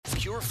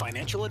Pure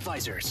Financial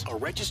Advisors, a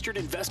registered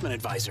investment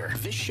advisor.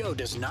 This show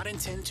does not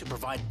intend to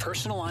provide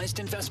personalized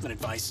investment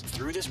advice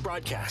through this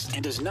broadcast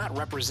and does not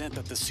represent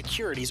that the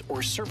securities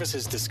or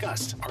services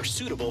discussed are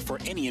suitable for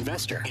any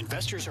investor.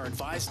 Investors are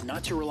advised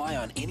not to rely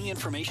on any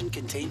information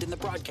contained in the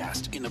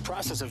broadcast in the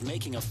process of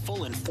making a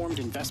full informed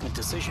investment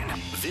decision.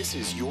 This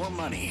is Your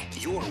Money,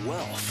 Your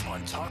Wealth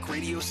on Talk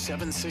Radio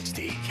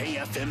 760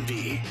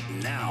 KFMB.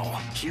 Now,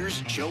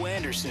 here's Joe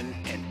Anderson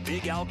and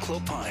Big Al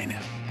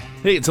Clopine.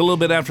 Hey, it's a little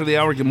bit after the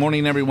hour. Good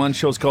morning, everyone.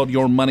 Show's called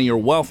Your Money, Your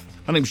Wealth.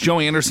 My name's Joe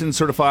Anderson,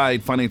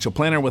 certified financial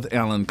planner with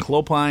Alan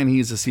Clopine.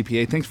 He's a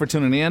CPA. Thanks for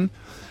tuning in.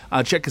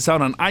 Check us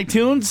out on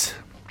iTunes,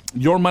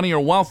 Your Money,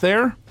 Your Wealth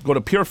there. Go to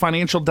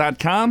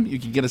purefinancial.com. You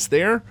can get us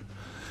there.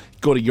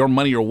 Go to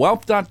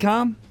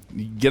yourmoneyyourwealth.com.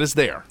 You can get us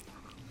there.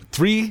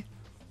 3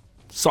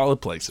 solid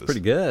places. Pretty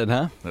good,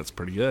 huh? That's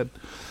pretty good.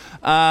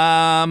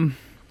 A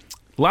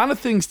lot of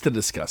things to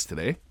discuss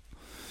today.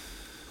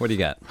 What do you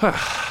got?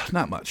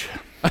 Not much.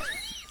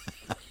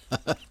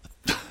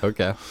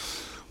 Okay.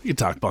 We can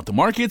talk about the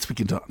markets. We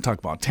can talk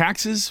about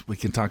taxes. We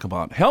can talk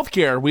about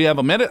healthcare. We have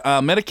a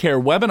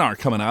Medicare webinar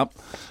coming up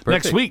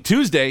next week,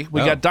 Tuesday.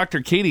 We got Dr.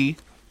 Katie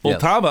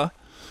Voltava. Yes.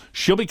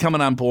 She'll be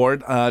coming on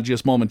board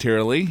just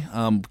momentarily,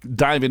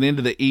 diving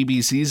into the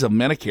ABCs of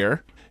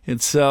Medicare.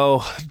 And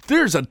so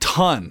there's a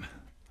ton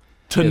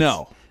to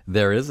know.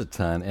 There is a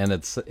ton, and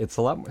it's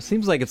a lot more,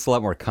 seems like it's a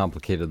lot more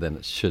complicated than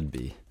it should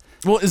be.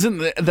 Well, isn't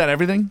that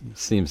everything?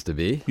 Seems to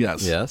be.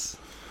 Yes. Yes.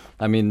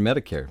 I mean,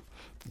 Medicare.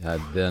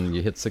 Then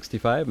you hit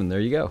 65, and there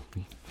you go.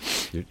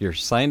 You're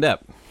signed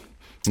up.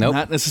 Nope.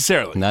 Not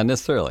necessarily. Not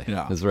necessarily.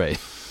 Yeah. That's right.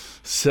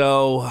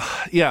 So,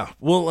 yeah,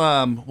 we'll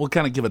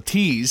kind of give a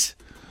tease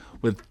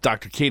with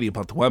Dr. Katie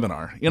about the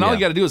webinar. And all you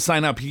got to do is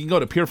sign up. You can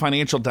go to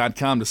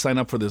purefinancial.com to sign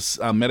up for this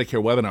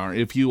Medicare webinar.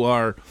 If you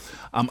are,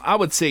 I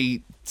would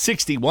say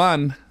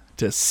 61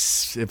 to,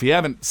 if you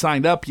haven't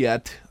signed up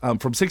yet,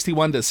 from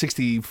 61 to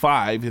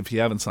 65, if you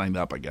haven't signed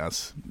up, I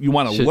guess. You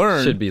want to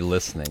learn. Should be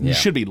listening. You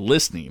should be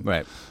listening.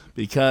 Right.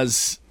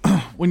 Because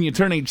when you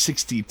turn age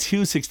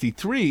 62,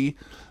 63,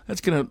 that's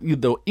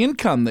the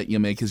income that you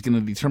make is going to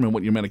determine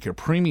what your Medicare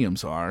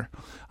premiums are.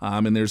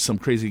 And there's some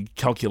crazy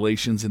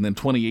calculations. And then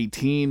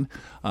 2018,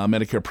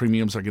 Medicare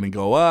premiums are going to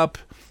go up.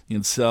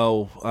 And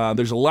so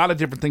there's a lot of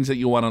different things that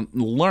you want to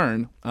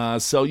learn.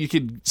 So you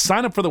could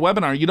sign up for the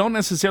webinar. You don't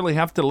necessarily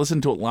have to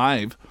listen to it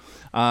live.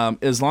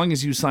 As long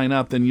as you sign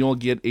up, then you'll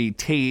get a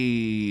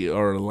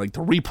or like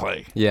the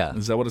replay. Yeah.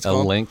 Is that what it's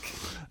called?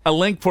 A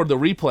link for the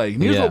replay.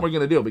 And here's what we're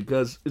going to do,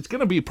 because it's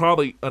going to be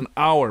probably an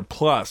hour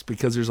plus,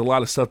 because there's a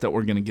lot of stuff that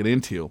we're going to get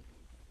into.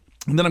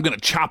 And then I'm going to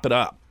chop it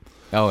up.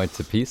 Oh,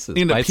 into pieces.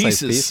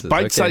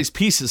 Bite-sized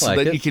pieces,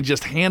 so that you can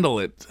just handle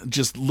it,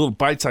 just little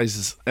bite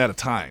sizes at a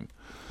time.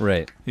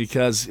 Right.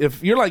 Because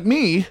if you're like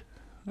me,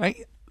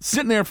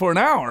 sitting there for an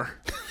hour,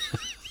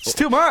 it's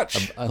too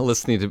much.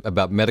 Listening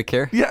about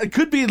Medicare? Yeah, it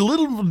could be a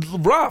little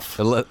rough.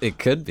 It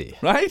could be.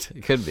 Right?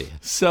 It could be.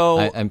 So,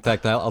 in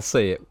fact, I'll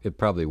say it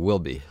probably will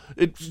be.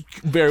 It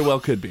very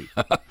well could be.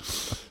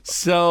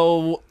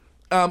 So,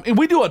 and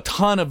we do a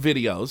ton of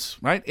videos,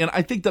 right? And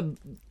I think the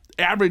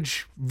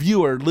average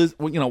viewer,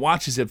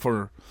 watches it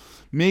for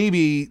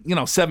maybe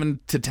 7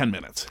 to 10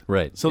 minutes.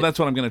 Right. So that's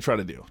what I'm going to try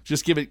to do.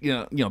 Just give it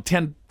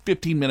 10,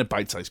 15-minute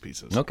bite-sized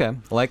pieces. Okay, I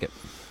like it.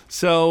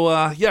 So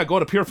go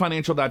to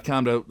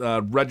purefinancial.com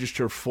to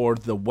register for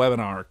the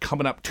webinar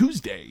coming up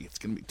Tuesday. It's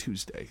going to be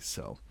Tuesday.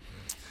 So,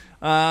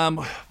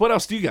 what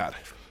else do you got?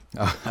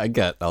 I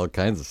got all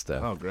kinds of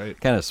stuff. Oh, great.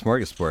 Kind of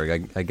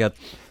smorgasbord. I got,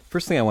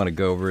 first thing I want to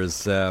go over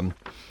is,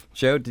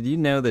 Joe, did you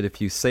know that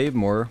if you save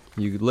more,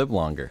 you live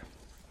longer?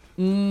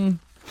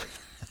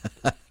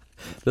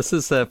 This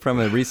is from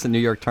a recent New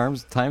York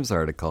Times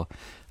article.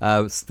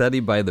 A study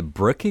by the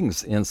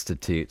Brookings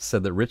Institute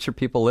said that richer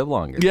people live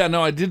longer. Yeah,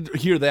 no, I did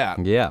hear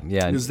that. Yeah.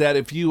 Is that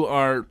if you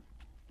are,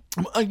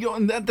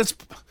 that's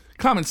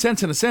common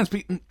sense in a sense,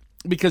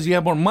 because you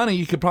have more money,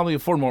 you could probably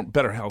afford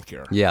better health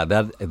care. Yeah,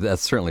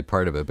 that's certainly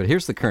part of it. But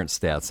here's the current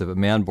stats. Of a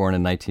man born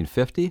in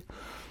 1950,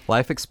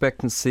 life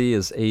expectancy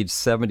is age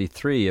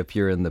 73 if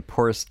you're in the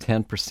poorest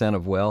 10%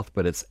 of wealth,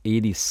 but it's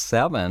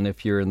 87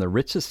 if you're in the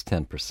richest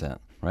 10%,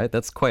 right?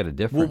 That's quite a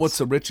difference. Well, what's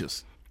the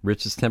richest?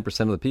 Richest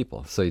 10% of the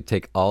people. So you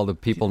take all the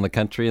people in the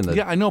country and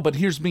Yeah, I know, but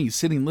here's me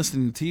sitting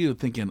listening to you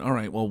thinking, all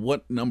right, well,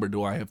 what number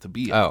do I have to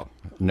be at? Oh,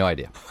 no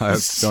idea. I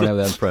don't have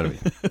that in front of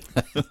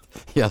me.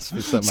 Yes.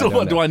 So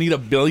what, do I need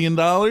 $1 billion?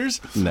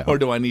 No. Or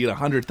do I need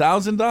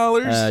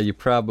 $100,000? You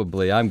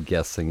probably, I'm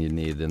guessing you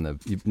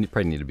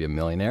probably need to be a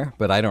millionaire,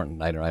 but I don't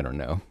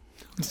know.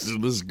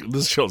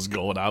 This show's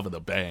going out with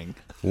a bang.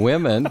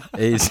 Women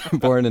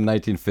born in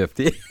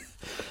 1950.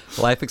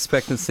 Life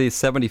expectancy is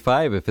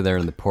 75 if they're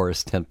in the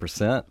poorest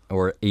 10%,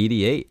 or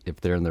 88 if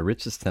they're in the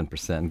richest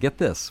 10%. And get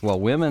this, while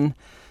women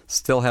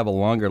still have a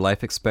longer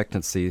life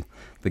expectancy,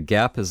 the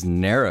gap has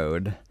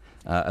narrowed,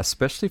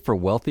 especially for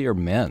wealthier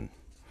men,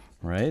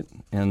 right?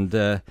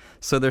 And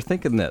so they're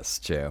thinking this,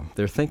 Joe.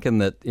 They're thinking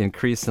that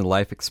increase in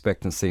life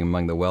expectancy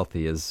among the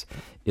wealthy is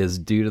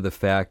due to the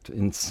fact,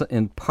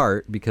 in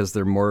part, because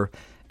they're more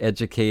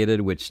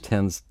educated, which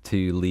tends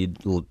to lead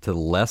to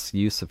less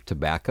use of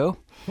tobacco.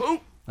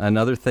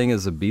 Another thing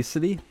is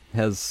obesity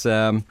has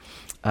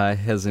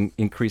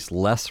increased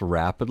less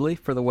rapidly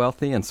for the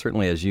wealthy, and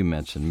certainly, as you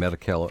mentioned,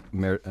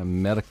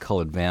 medical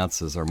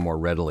advances are more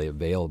readily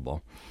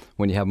available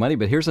when you have money.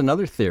 But here's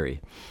another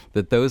theory,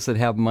 that those that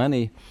have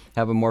money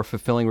have a more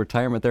fulfilling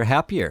retirement. They're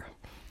happier.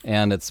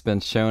 And it's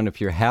been shown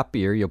if you're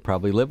happier, you'll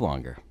probably live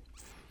longer.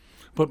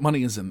 But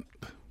money isn't.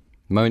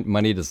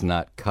 Money does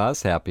not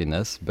cause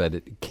happiness, but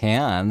it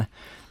can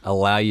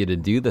allow you to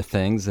do the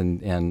things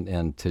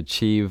and to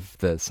achieve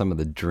some of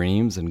the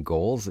dreams and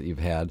goals that you've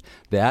had.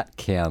 That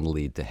can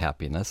lead to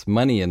happiness.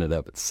 Money in and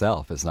of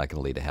itself is not going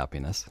to lead to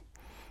happiness.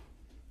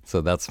 So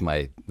that's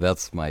my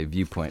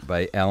viewpoint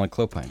by Alan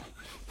Clopine.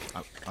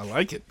 I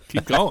like it.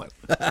 Keep going.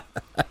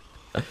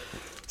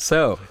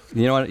 So,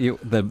 you know what?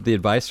 The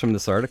advice from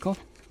this article?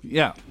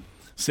 Yeah.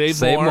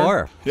 Save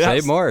more. Yes.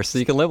 Save more so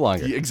you can live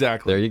longer. Yeah,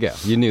 exactly. There you go.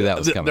 You knew that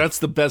was coming. That's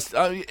the best.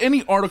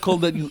 Any article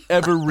that you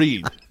ever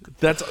read,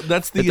 that's the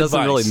advice. It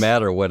doesn't really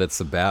matter what it's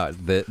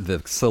about.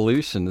 The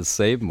solution is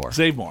save more.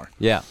 Save more.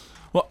 Yeah.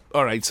 Well,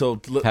 all right.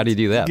 So how do you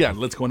do that? Yeah,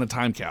 let's go in a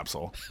time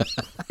capsule.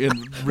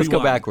 Let's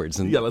go backwards.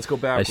 Let's go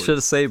backwards. I should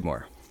have saved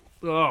more.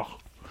 Oh.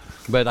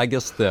 But I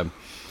guess the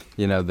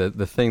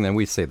thing, and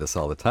we say this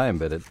all the time,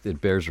 but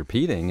it bears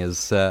repeating,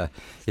 is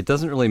it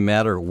doesn't really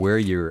matter where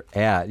you're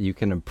at. You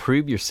can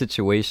improve your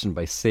situation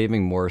by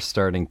saving more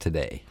starting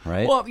today,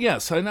 right? Well,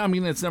 yes. I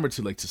mean, it's never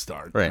too late to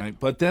start, right?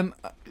 But then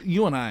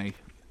you and I,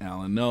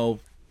 Alan, know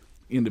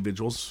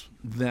individuals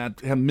that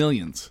have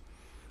millions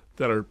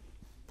that are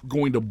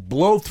going to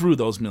blow through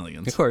those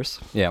millions. Of course,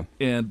 yeah.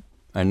 And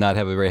not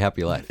have a very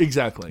happy life.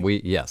 Exactly.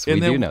 We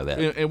do know that.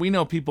 And we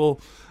know people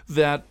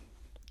that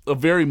a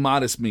very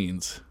modest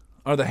means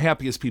are the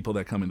happiest people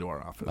that come into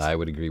our office. I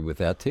would agree with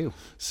that too.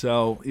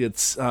 So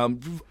it's,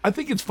 I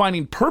think it's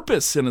finding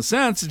purpose in a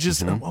sense. It's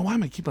just, why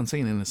am I keep on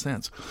saying in a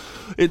sense?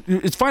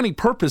 It's finding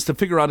purpose to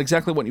figure out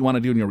exactly what you want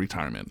to do in your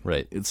retirement.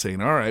 Right. It's saying,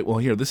 all right, well,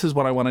 here, this is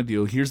what I want to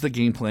do. Here's the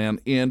game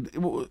plan. And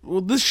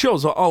this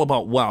show's all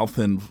about wealth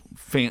and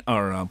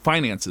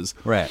finances.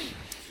 Right.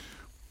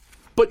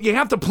 But you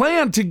have to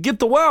plan to get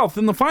the wealth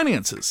and the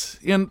finances.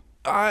 And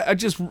I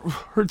just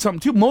heard something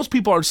too. Most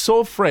people are so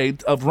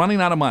afraid of running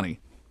out of money.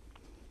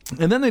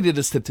 And then they did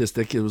a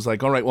statistic. It was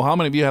like, all right, well, how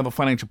many of you have a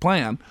financial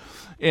plan?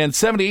 And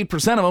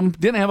 78% of them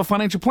didn't have a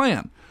financial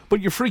plan. But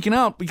you're freaking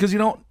out because you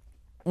don't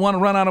want to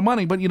run out of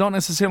money, but you don't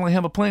necessarily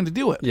have a plan to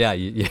do it. Yeah,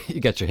 you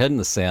got your head in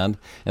the sand,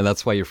 and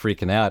that's why you're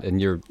freaking out.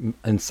 And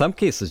in some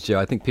cases, Joe,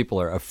 I think people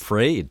are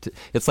afraid.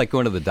 It's like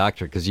going to the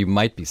doctor because you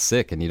might be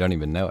sick and you don't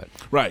even know it.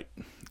 Right.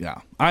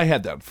 Yeah. I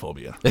had that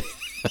phobia.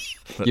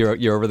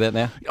 You're over that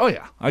now? Oh,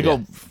 yeah. I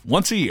go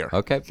once a year.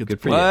 Okay, Get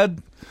good for blood.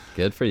 you.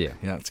 Good for you.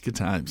 Yeah, it's good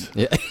times.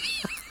 Yeah.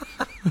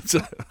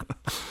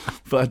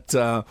 But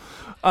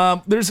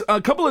there's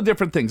a couple of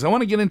different things. I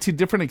want to get into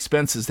different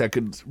expenses that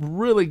could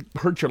really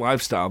hurt your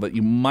lifestyle that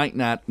you might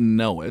not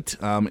know it.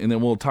 And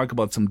then we'll talk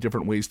about some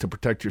different ways to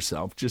protect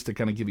yourself, just to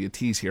kind of give you a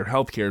tease here.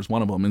 Healthcare is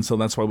one of them. And so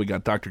that's why we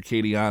got Dr.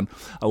 Katie on.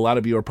 A lot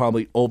of you are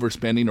probably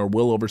overspending or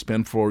will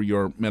overspend for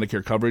your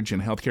Medicare coverage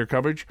and healthcare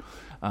coverage.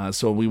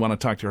 So we want to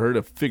talk to her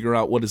to figure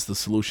out what is the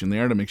solution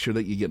there to make sure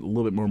that you get a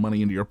little bit more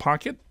money into your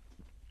pocket.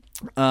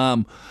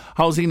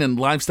 Housing and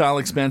lifestyle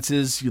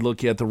expenses. You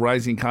look at the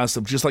rising cost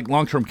of just like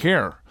long-term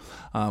care.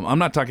 I'm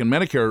not talking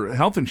Medicare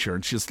health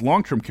insurance, just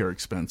long-term care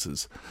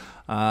expenses.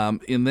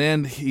 And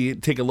then you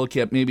take a look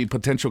at maybe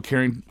potential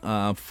caring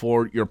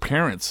for your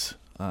parents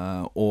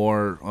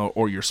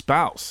or your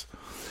spouse.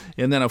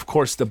 And then, of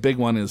course, the big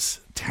one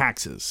is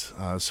taxes.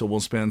 So we'll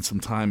spend some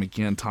time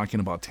again talking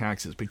about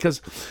taxes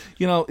because,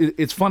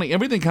 it's funny.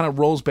 Everything kind of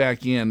rolls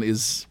back in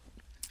is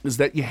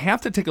that you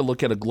have to take a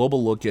look at a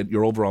global look at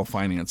your overall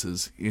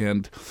finances.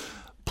 And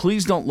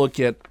please don't look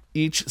at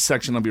each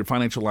section of your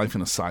financial life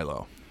in a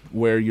silo,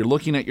 where you're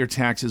looking at your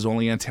taxes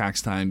only at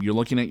tax time, you're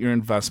looking at your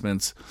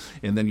investments,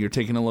 and then you're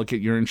taking a look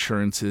at your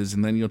insurances,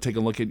 and then you'll take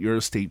a look at your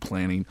estate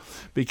planning.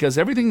 Because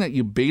everything that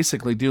you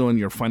basically do in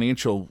your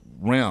financial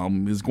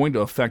realm is going to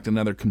affect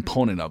another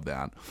component of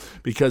that.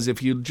 Because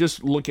if you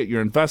just look at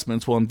your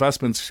investments, well,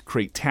 investments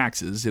create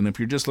taxes, and if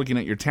you're just looking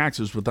at your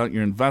taxes without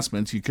your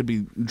investments, you could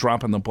be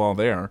dropping the ball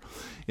there.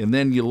 And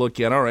then you look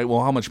at, all right,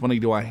 well, how much money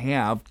do I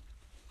have?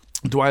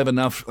 Do I have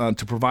enough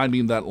to provide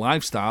me that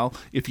lifestyle?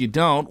 If you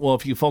don't, well,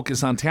 if you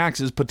focus on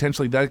taxes,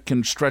 potentially that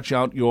can stretch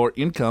out your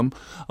income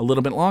a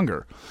little bit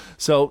longer.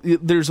 So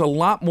there's a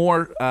lot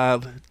more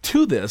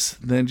to this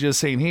than just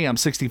saying, hey, I'm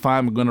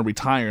 65, I'm going to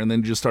retire, and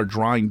then just start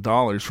drawing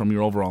dollars from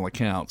your overall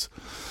accounts.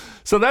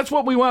 So that's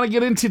what we want to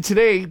get into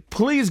today.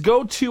 Please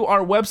go to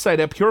our website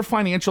at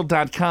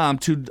purefinancial.com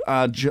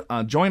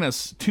to join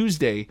us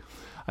Tuesday.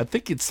 I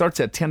think it starts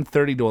at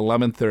 10:30 to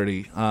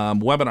 11:30,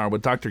 webinar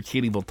with Dr.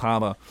 Katie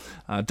Vltava.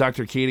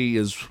 Dr. Katie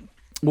is,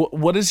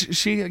 what is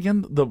she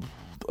again?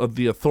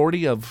 The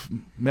authority of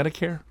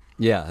Medicare?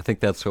 Yeah, I think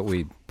that's what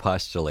we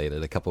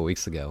postulated a couple of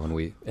weeks ago when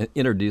we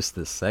introduced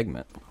this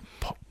segment.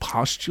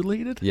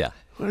 Postulated? Yeah.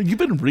 You've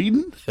been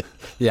reading?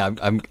 Yeah,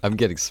 I'm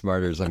getting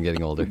smarter as I'm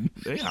getting older.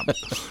 Damn.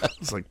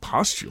 It's like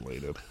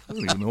postulated. I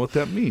don't even know what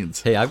that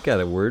means. Hey, I've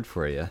got a word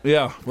for you.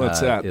 Yeah,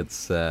 what's that?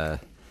 It's I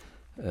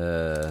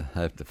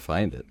have to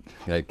find it.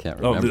 I can't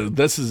remember. Oh,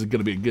 this is going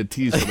to be a good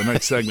tease for the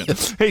next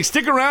segment. Hey,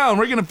 stick around.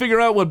 We're going to figure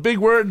out what Big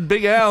Word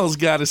Big Al's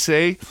got to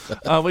say.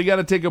 We got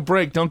to take a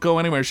break. Don't go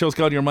anywhere. Show's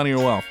called Your Money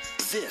or Wealth.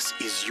 This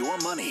is Your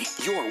Money,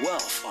 Your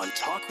Wealth on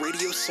Talk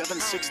Radio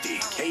 760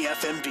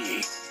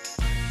 KFMB.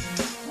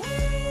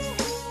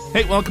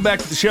 Hey, welcome back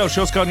to the show.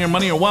 Show's called Your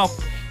Money or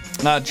Wealth.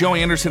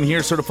 Joey Anderson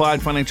here,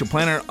 certified financial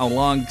planner,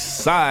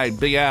 alongside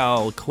Big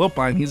Al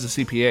Clopine. He's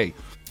a CPA.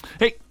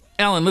 Hey,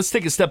 Alan, let's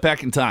take a step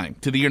back in time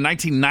to the year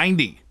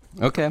 1990.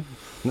 Okay,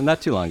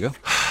 not too long ago.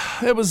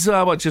 It was,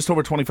 just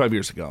over 25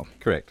 years ago.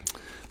 Correct.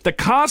 The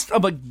cost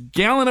of a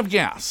gallon of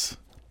gas,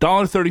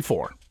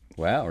 $1.34.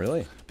 Wow,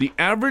 really? The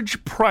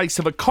average price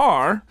of a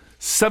car,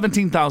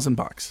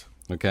 $17,000.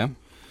 Okay.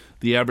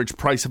 The average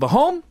price of a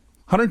home,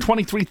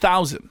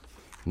 $123,000.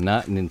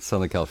 Not in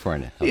Southern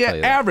California. I'll tell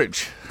you that.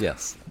 Average.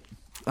 Yes.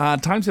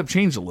 Times have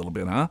changed a little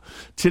bit, huh?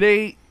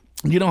 Today,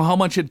 you know how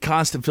much it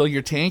costs to fill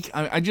your tank?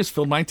 I just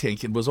filled my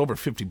tank. It was over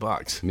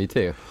 $50. Me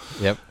too.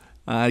 Yep.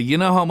 You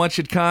know how much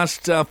it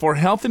costs for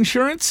health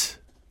insurance?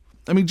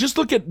 I mean, just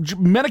look at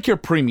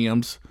Medicare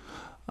premiums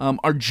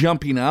are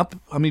jumping up.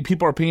 I mean,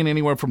 people are paying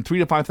anywhere from $3,000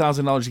 to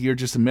 $5,000 a year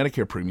just in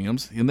Medicare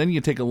premiums. And then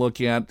you take a look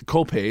at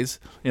copays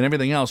and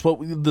everything else. What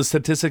the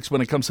statistics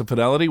when it comes to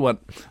Fidelity, what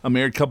a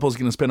married couple is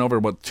going to spend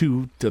over,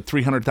 $200,000 to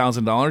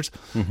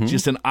 $300,000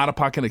 just in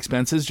out-of-pocket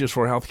expenses just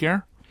for health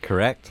care?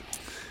 Correct.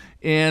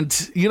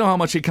 And you know how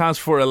much it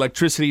costs for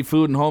electricity,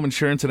 food, and home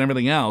insurance and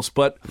everything else.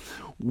 But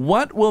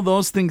what will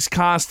those things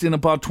cost in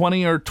about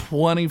 20 or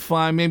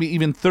 25, maybe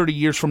even 30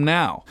 years from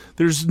now?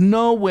 There's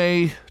no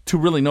way to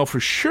really know for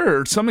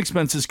sure. Some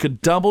expenses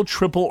could double,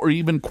 triple, or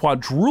even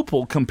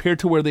quadruple compared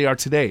to where they are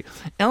today.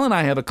 Elle and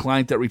I have a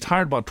client that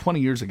retired about 20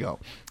 years ago,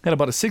 had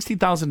about a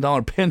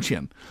 $60,000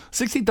 pension.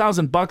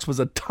 $60,000 was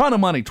a ton of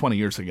money 20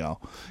 years ago.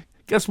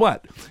 Guess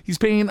what? He's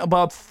paying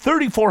about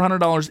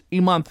 $3,400 a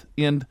month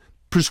in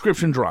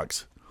prescription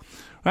drugs,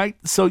 right?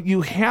 So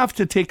you have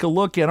to take a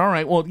look at, all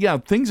right, well, yeah,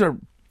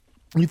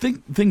 you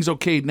think things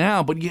okay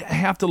now, but you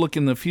have to look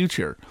in the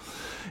future.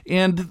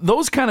 And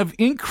those kind of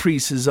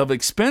increases of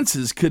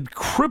expenses could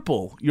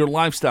cripple your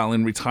lifestyle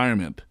in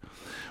retirement.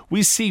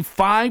 We see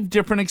 5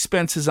 different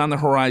expenses on the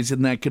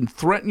horizon that can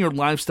threaten your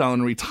lifestyle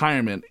in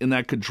retirement, and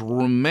that could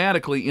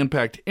dramatically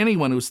impact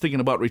anyone who's thinking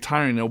about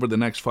retiring over the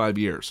next 5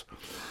 years.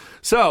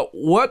 So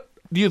what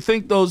do you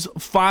think those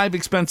 5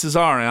 expenses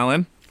are,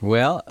 Alan?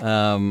 Well,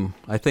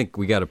 I think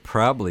we got to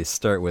probably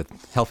start with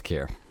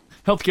healthcare.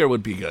 Healthcare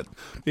would be good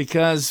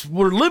because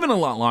we're living a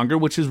lot longer,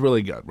 which is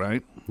really good,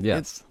 right?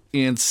 Yes.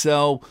 And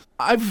so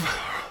I've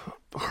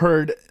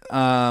heard,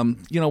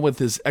 with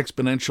this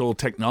exponential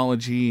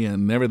technology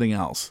and everything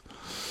else,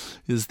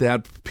 is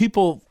that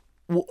people,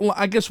 well,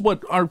 I guess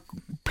what our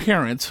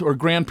parents or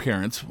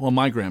grandparents, well,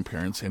 my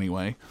grandparents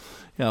anyway,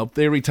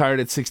 they retired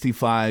at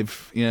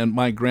 65, and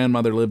my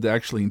grandmother lived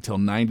actually until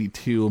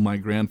 92. My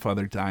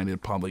grandfather died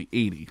at probably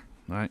 80,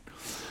 right?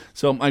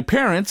 So my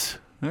parents,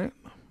 right?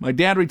 My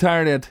dad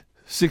retired at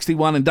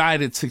 61 and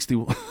died at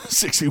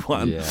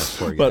 61. Yeah,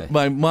 poor guy. But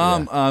my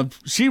mom,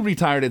 she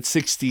retired at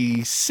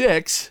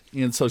 66,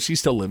 and so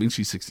she's still living.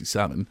 She's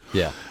 67.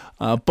 Yeah.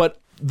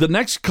 But the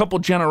next couple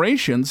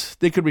generations,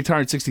 they could retire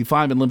at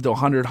 65 and live to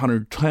 100,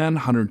 110,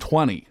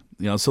 120.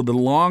 So the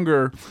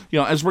longer,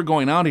 as we're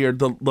going out here,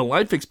 the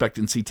life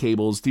expectancy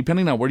tables,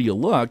 depending on where you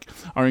look,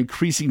 are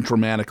increasing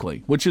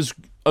dramatically, which is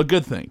a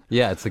good thing.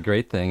 Yeah, it's a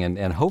great thing.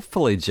 And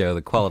hopefully, Joe,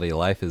 the quality of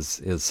life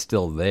is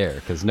still there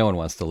because no one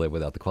wants to live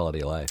without the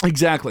quality of life.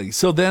 Exactly.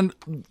 So then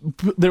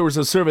there was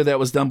a survey that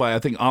was done by, I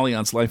think,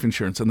 Allianz Life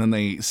Insurance. And then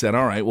they said,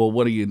 all right, well,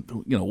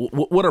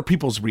 what are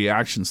people's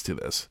reactions to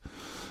this?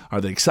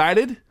 Are they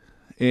excited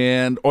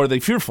or are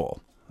they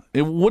fearful?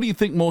 And what do you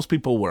think most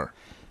people were?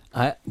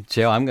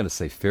 Joe, I'm going to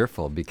say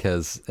fearful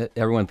because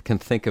everyone can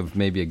think of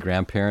maybe a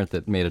grandparent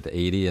that made it to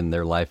 80 and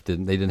their life they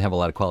didn't have a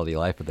lot of quality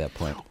of life at that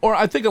point. Or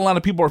I think a lot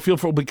of people are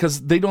fearful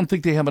because they don't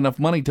think they have enough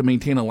money to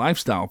maintain a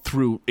lifestyle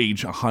through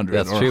age 100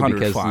 That's or true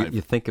 105. Because you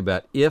think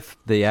about if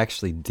they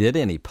actually did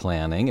any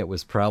planning, it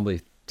was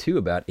probably to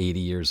about 80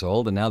 years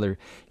old, and now they're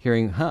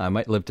hearing, I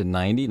might live to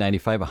 90,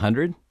 95,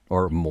 100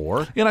 or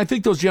more. And I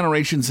think those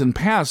generations in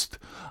past,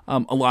 a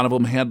lot of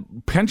them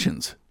had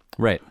pensions.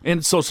 Right.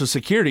 And Social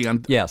Security.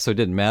 Yeah, so it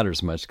didn't matter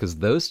as much because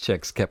those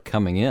checks kept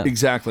coming in.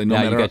 Exactly.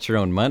 Now you got your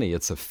own money.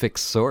 It's a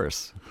fixed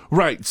source.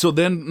 Right. So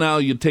then now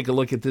you take a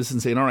look at this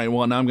and say, all right,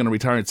 well, now I'm going to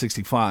retire at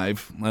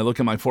 65. I look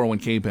at my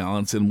 401k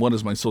balance and what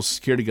is my Social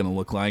Security going to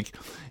look like?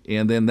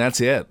 And then that's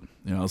it.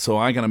 So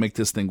I got to make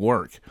this thing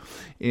work.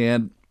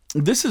 And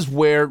this is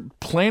where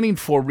planning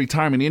for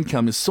retirement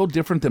income is so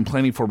different than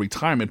planning for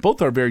retirement. Both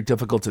are very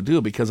difficult to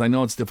do because I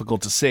know it's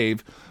difficult to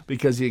save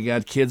because you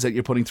got kids that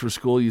you're putting through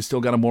school, you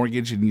still got a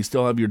mortgage, and you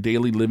still have your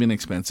daily living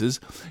expenses.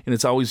 And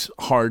it's always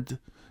hard,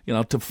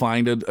 to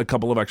find a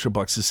couple of extra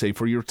bucks to save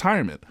for your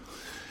retirement.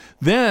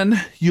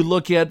 Then you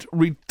look at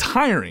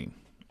retiring.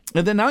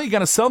 And then now you got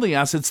to sell the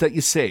assets that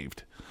you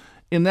saved.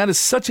 And that is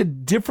such a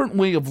different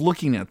way of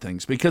looking at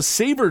things because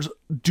savers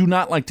do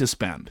not like to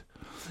spend.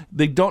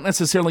 They don't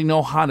necessarily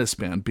know how to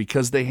spend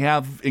because they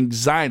have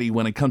anxiety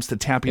when it comes to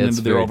tapping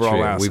into their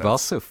overall assets. We've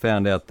also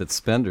found out that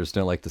spenders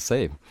don't like to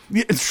save.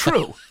 Yeah, it's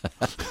true.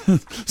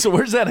 So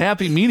where's that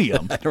happy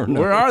medium? I don't know.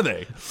 Where are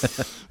they?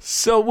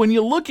 So when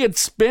you look at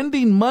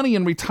spending money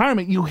in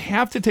retirement, you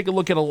have to take a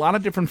look at a lot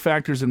of different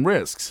factors and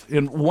risks.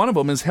 And one of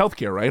them is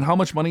healthcare, right? How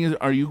much money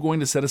are you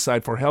going to set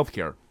aside for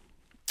healthcare?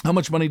 How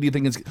much money do you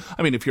think is,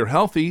 I mean, if you're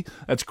healthy,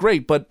 that's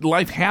great, but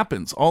life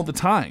happens all the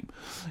time.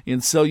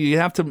 And so you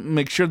have to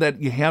make sure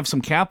that you have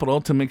some capital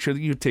to make sure that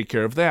you take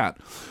care of that.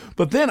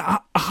 But then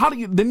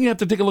then you have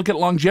to take a look at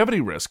longevity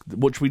risk,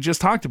 which we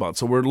just talked about.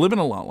 So we're living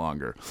a lot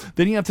longer.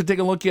 Then you have to take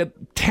a look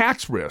at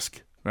tax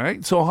risk.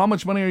 Right? So how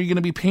much money are you going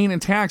to be paying in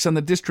tax on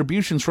the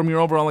distributions from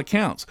your overall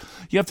accounts?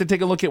 You have to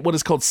take a look at what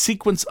is called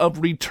sequence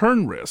of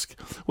return risk,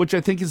 which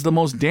I think is the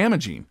most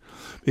damaging.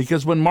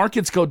 Because when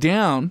markets go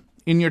down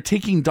and you're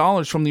taking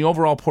dollars from the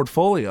overall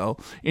portfolio,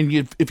 and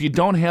if you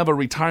don't have a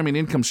retirement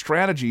income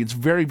strategy, it's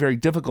very, very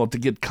difficult to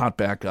get caught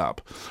back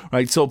up,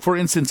 right? So, for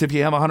instance, if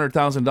you have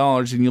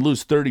 $100,000 and you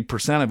lose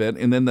 30% of it,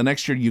 and then the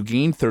next year you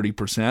gain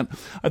 30%,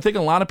 I think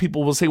a lot of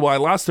people will say, well, I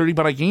lost 30,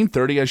 but I gained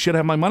 30. I should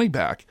have my money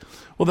back.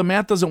 Well, the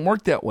math doesn't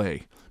work that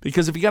way.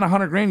 Because if you got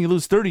 $100,000, you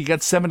lose 30, you got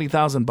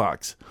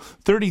 $70,000.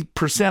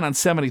 30% on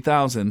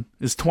 70,000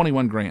 is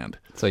 $21,000.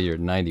 So you're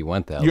at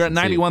 91,000. You're at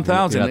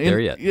 91,000. You're not there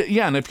yet.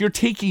 Yeah, and if you're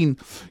taking,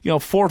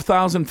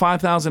 $4,000,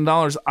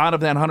 $5,000 out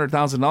of that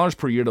 $100,000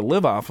 per year to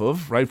live off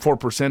of, right?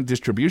 4%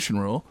 distribution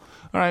rule.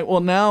 All right,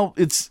 well, now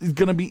it's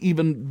going to be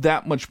even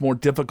that much more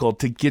difficult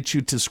to get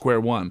you to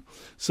square one.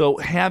 So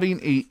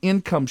having an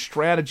income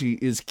strategy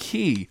is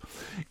key.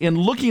 In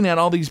looking at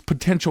all these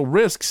potential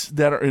risks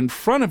that are in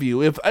front of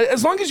you,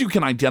 as long as you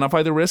can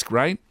identify the risk,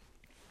 right?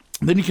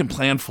 Then you can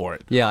plan for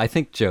it. Yeah, I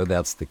think, Joe,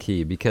 that's the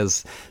key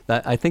because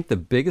I think the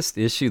biggest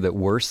issue that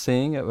we're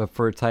seeing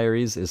for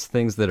retirees is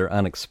things that are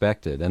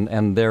unexpected.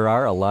 And there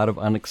are a lot of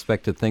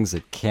unexpected things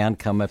that can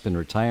come up in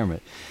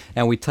retirement.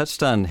 And we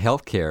touched on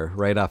healthcare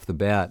right off the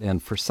bat.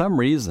 And for some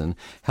reason,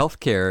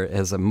 healthcare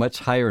has a much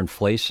higher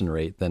inflation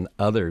rate than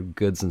other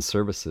goods and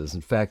services. In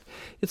fact,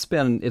 it's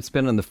been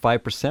in the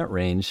 5%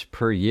 range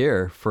per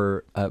year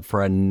for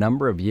a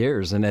number of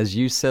years. And as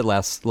you said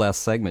last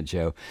segment,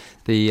 Joe,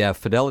 the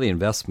Fidelity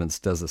Investments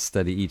does a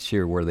study each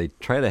year where they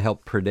try to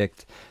help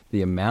predict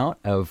the amount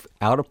of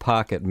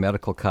out-of-pocket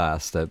medical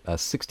costs that a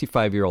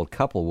 65-year-old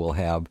couple will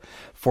have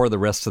for the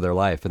rest of their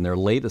life. In their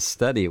latest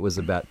study, it was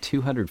about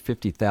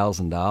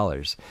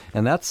 $250,000.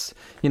 And that's,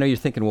 you're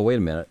thinking, well, wait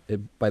a minute.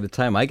 By the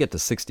time I get to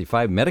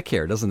 65,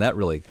 Medicare, doesn't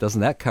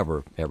that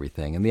cover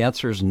everything? And the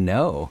answer is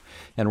no.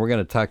 And we're going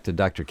to talk to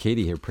Dr.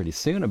 Katie here pretty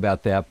soon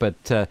about that.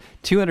 But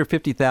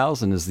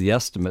 $250,000 is the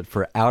estimate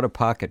for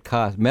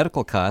out-of-pocket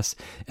medical costs,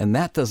 and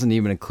that doesn't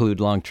even include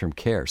long-term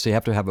care. So you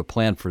have to have a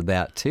plan for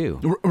that,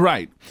 too.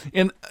 Right.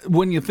 And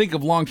when you think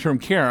of long-term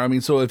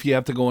care, so if you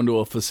have to go into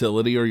a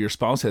facility or your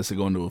spouse has to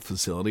go into a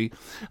facility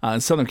in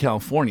Southern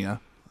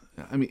California,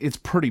 it's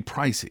pretty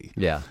pricey.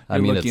 Yeah. You're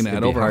looking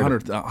at over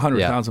 $100,000 a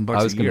year.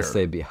 I was going to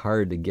say it'd be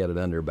hard to get it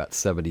under about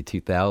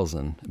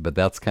 $72,000, but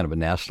that's kind of a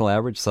national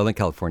average. Southern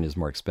California is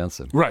more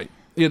expensive. Right.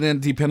 And then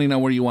depending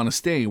on where you want to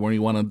stay, where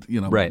you want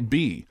to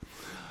be.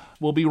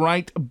 We'll be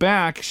right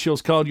back.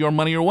 Show's called Your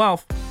Money, Your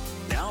Wealth.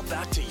 Now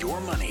back to Your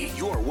Money,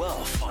 Your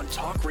Wealth on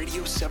Talk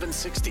Radio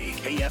 760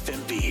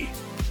 KFMB.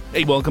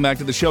 Hey, welcome back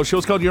to the show.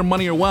 Show's called Your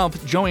Money, Your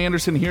Wealth. Joe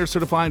Anderson here,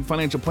 certified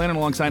financial planner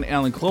alongside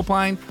Alan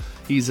Clopine.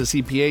 He's a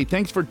CPA.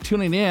 Thanks for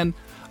tuning in.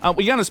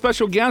 We got a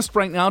special guest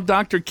right now,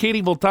 Dr.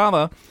 Katie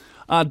Vltava.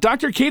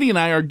 Dr. Katie and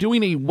I are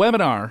doing a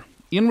webinar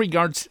in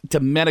regards to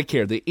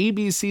Medicare, the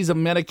ABCs of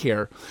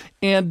Medicare.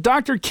 And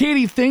Dr.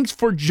 Katie, thanks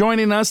for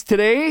joining us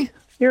today.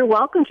 You're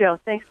welcome, Joe.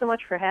 Thanks so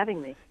much for having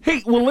me.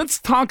 Hey, well, let's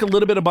talk a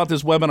little bit about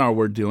this webinar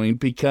we're doing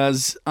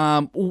because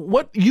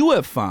what you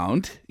have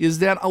found is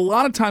that a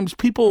lot of times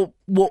people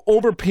will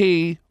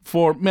overpay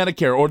for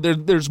Medicare or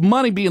there's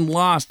money being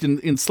lost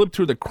and slipped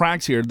through the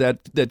cracks here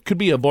that could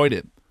be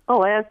avoided.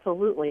 Oh,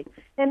 absolutely.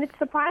 And it's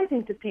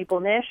surprising to people.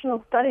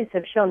 National studies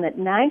have shown that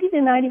 90 to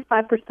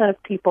 95%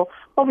 of people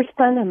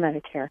overspend on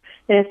Medicare.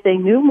 And if they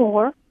knew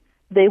more,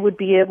 they would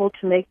be able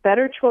to make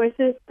better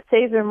choices,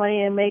 save their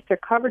money, and make their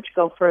coverage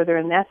go further,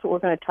 and that's what we're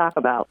going to talk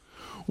about.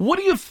 What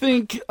do you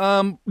think,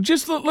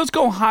 let's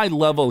go high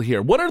level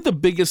here. What are the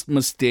biggest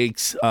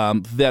mistakes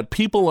that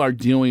people are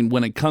doing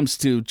when it comes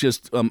to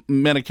just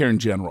Medicare in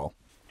general?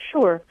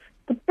 Sure.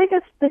 The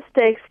biggest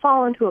mistakes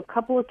fall into a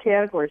couple of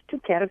categories, two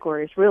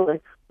categories, really.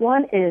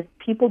 One is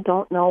people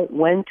don't know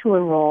when to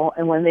enroll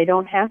and when they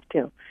don't have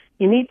to.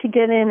 You need to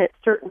get in at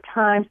certain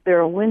times. There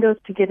are windows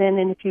to get in,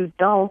 and if you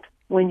don't,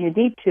 when you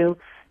need to,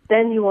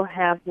 then you will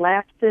have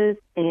lapses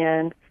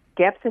and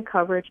gaps in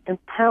coverage and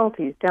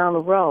penalties down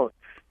the road.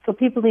 So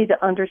people need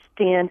to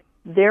understand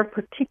their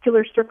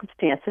particular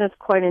circumstance, and it's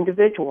quite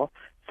individual.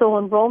 So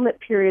enrollment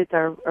periods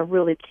are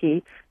really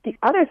key. The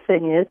other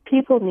thing is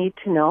people need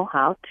to know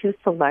how to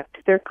select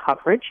their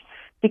coverage.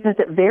 because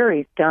it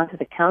varies down to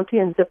the county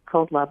and zip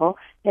code level,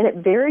 and it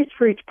varies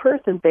for each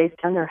person based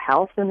on their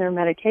health and their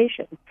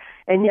medications.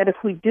 And yet if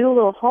we do a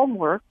little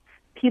homework,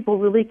 people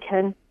really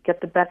can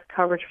get the best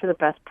coverage for the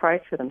best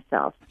price for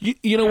themselves.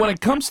 You know, when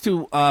it comes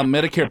to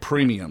Medicare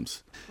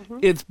premiums,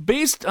 it's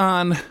based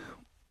on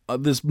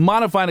this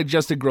modified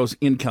adjusted gross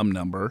income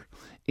number.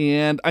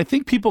 And I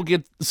think people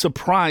get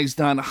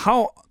surprised on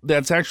how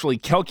that's actually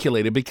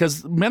calculated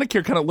because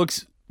Medicare kind of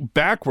looks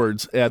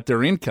backwards at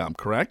their income,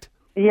 correct?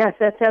 Yes,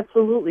 that's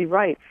absolutely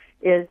right,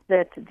 is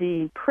that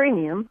the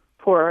premium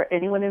for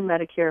anyone in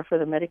Medicare, for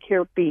the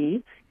Medicare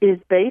B, is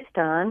based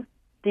on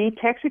the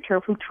tax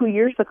return from 2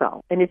 years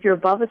ago. And if you're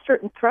above a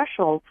certain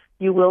threshold,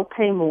 you will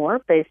pay more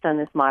based on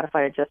this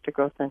modified adjusted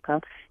gross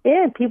income,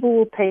 and people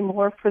will pay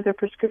more for their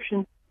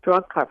prescription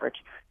drug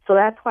coverage. So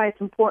that's why it's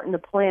important to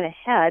plan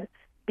ahead,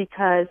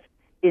 because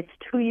it's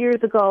 2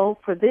 years ago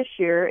for this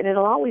year, and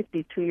it'll always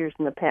be 2 years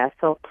in the past.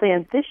 So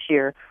plan this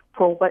year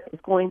for what is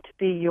going to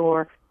be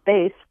your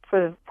base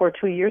for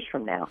 2 years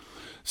from now.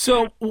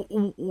 So,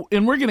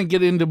 and we're going to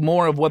get into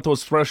more of what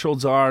those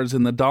thresholds are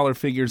and the dollar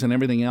figures and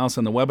everything else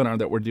on the webinar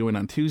that we're doing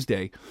on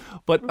Tuesday.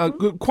 But a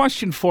good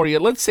question for you.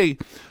 Let's say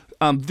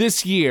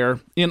this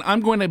year, and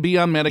I'm going to be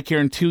on Medicare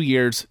in 2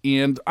 years,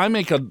 and I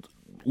make a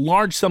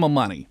large sum of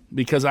money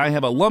because I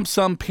have a lump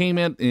sum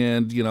payment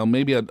and, you know,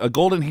 maybe a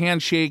golden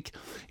handshake.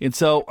 And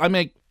so I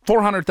make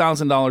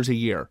 $400,000 a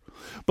year.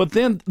 But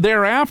then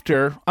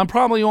thereafter, I'm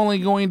probably only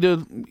going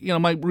to, you know,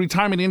 my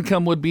retirement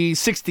income would be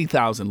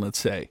 $60,000, let's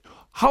say.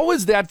 How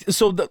is that?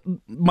 So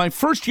my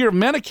first year of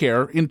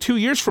Medicare in 2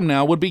 years from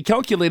now would be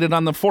calculated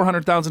on the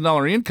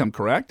 $400,000 income,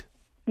 correct?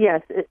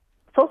 Yes.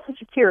 Social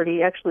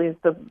Security actually is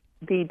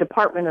the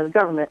department of the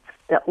government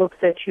that looks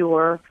at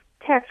your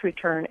tax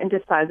return and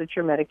decides what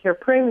your Medicare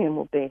premium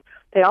will be.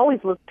 They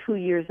always look 2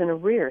 years in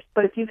arrears.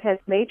 But if you've had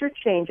major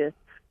changes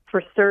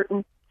for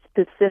certain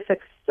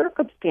specific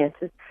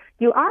circumstances,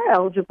 you are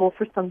eligible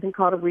for something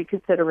called a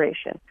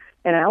reconsideration.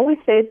 And I always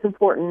say it's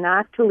important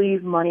not to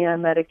leave money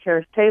on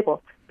Medicare's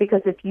table,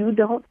 because if you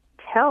don't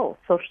tell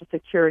Social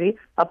Security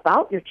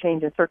about your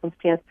change in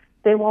circumstance,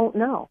 they won't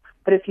know.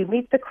 But if you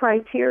meet the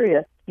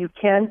criteria, you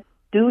can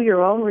do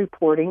your own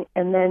reporting,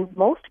 and then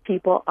most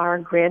people are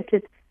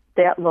granted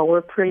that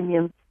lower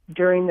premium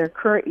during their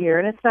current year,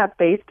 and it's not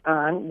based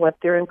on what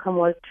their income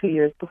was 2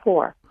 years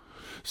before.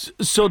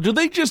 So do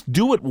they just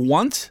do it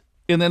once?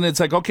 And then it's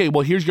like, okay,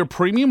 well, here's your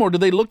premium, or do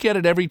they look at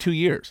it every 2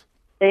 years?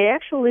 They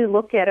actually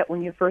look at it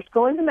when you first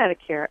go into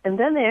Medicare, and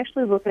then they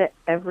actually look at it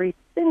every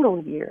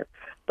single year.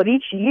 But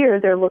each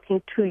year, they're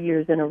looking 2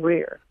 years in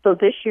arrears. So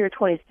this year,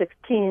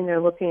 2016,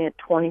 they're looking at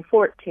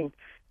 2014.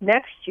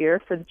 Next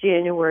year, for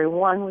January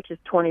 1, which is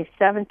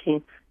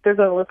 2017, they're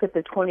going to look at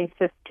the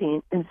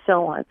 2015 and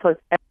so on. So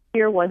it's every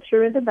year once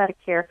you're into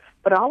Medicare,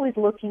 but always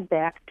looking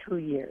back 2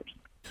 years.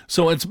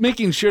 So it's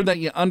making sure that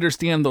you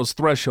understand those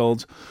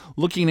thresholds,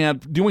 looking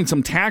at doing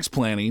some tax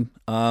planning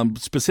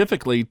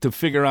specifically to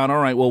figure out, all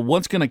right, well,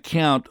 what's going to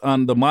count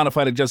on the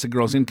modified adjusted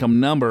gross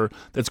income number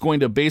that's going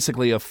to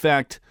basically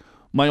affect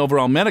my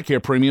overall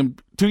Medicare premium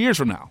 2 years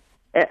from now.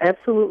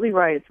 Absolutely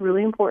right. It's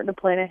really important to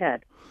plan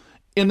ahead.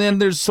 And then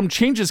there's some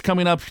changes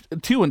coming up,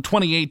 too, in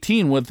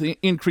 2018 with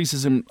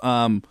increases in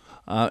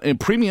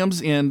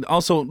premiums and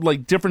also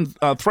like different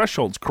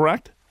thresholds,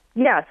 correct?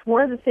 Yes,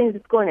 one of the things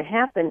that's going to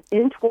happen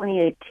in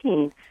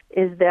 2018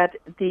 is that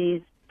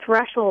these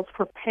thresholds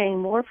for paying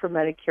more for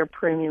Medicare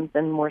premiums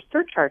and more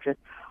surcharges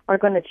are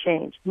going to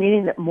change,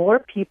 meaning that more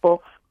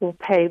people will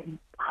pay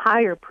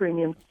higher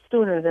premiums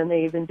sooner than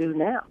they even do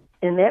now.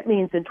 And that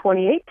means in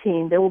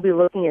 2018, they will be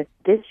looking at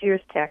this year's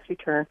tax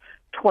return,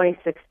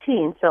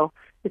 2016. So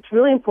it's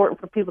really important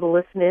for people to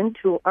listen in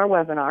to our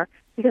webinar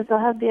because they'll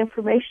have the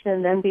information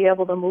and then be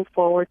able to move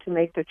forward to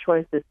make their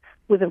choices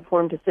with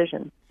informed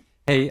decisions.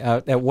 Hey,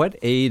 at what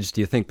age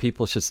do you think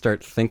people should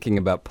start thinking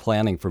about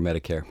planning for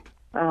Medicare?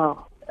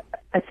 Oh,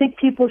 I think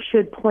people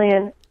should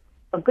plan.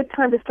 A good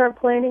time to start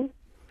planning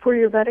for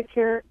your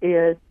Medicare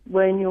is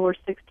when you're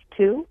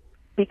 62,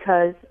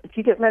 because if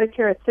you get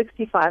Medicare at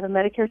 65, and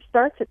Medicare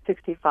starts at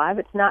 65,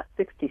 it's not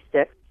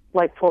 66,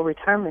 like full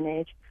retirement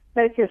age.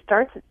 Medicare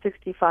starts at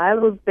 65.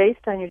 It was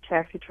based on your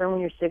tax return when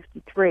you're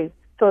 63.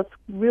 So it's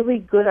really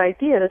good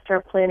idea to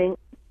start planning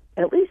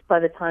at least by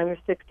the time you're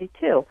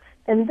 62.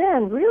 And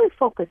then really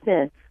focus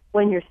in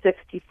when you're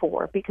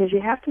 64, because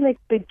you have to make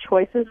big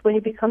choices when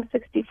you become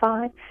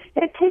 65.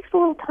 And it takes a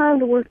little time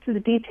to work through the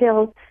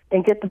details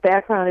and get the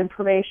background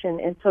information.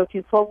 And so if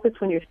you focus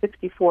when you're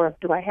 64,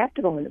 do I have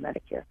to go into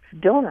Medicare?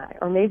 Don't I?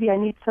 Or maybe I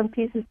need some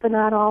pieces, but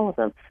not all of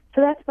them.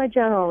 So that's my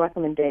general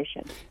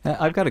recommendation.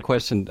 I've got a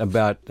question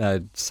about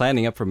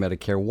signing up for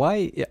Medicare.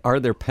 Why are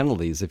there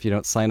penalties if you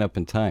don't sign up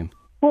in time?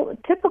 Well,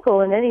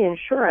 typical in any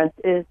insurance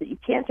is that you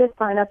can't just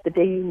sign up the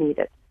day you need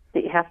it,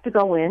 that you have to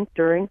go in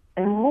during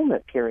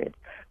enrollment period.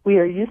 We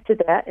are used to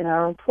that in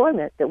our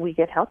employment, that we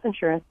get health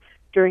insurance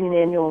during an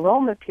annual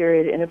enrollment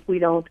period, and if we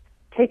don't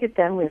take it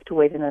then, we have to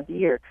wait another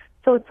year.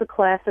 So it's a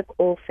classic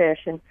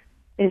old-fashioned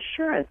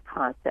insurance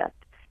concept.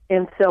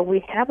 And so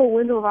we have a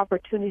window of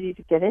opportunity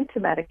to get into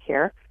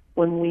Medicare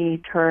when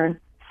we turn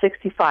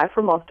 65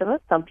 for most of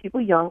us, some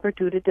people younger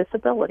due to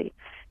disability.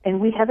 And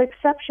we have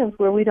exceptions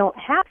where we don't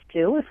have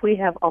to if we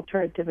have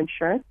alternative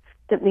insurance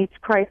that meets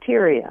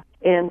criteria.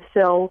 And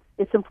so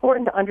it's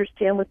important to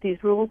understand what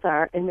these rules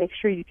are and make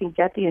sure you can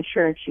get the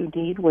insurance you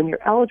need when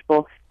you're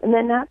eligible and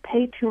then not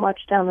pay too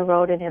much down the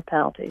road and have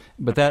penalties.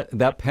 But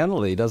that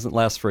penalty doesn't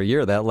last for a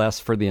year. That lasts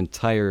for the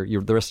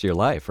rest of your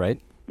life, right?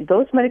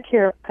 Those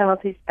Medicare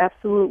penalties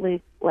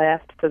absolutely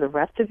last for the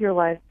rest of your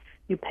life.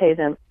 You pay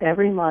them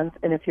every month,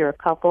 and if you're a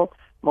couple,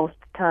 most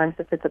times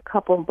if it's a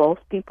couple, both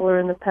people are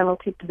in the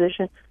penalty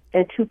position,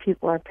 and two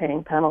people are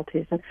paying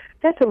penalties. And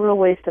that's a real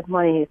waste of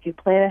money. If you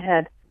plan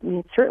ahead, I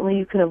mean, certainly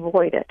you can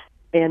avoid it.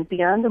 And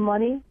beyond the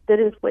money that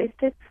is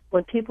wasted,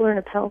 when people are in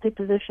a penalty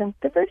position,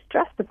 they're very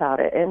stressed about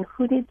it. And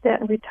who needs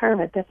that in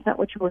retirement? That's not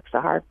what you work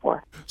so hard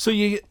for. So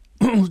you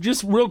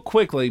just real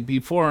quickly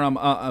before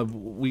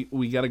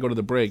we got to go to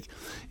the break,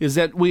 is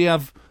that we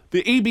have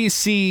the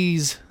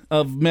ABCs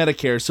of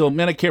Medicare. So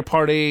Medicare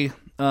Part A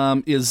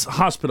is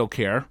hospital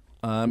care.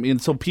 And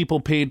so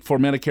people paid for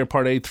Medicare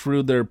Part A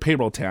through their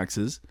payroll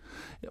taxes.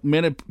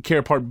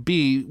 Medicare Part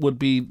B would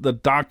be the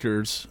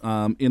doctors,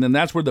 and then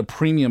that's where the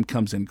premium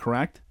comes in,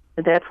 correct?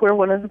 That's where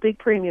one of the big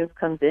premiums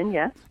comes in,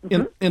 yes.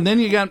 Mm-hmm. And then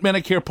you got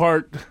Medicare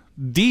Part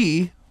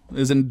D,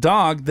 as in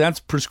dog, that's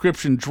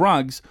prescription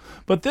drugs.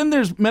 But then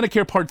there's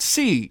Medicare Part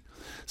C.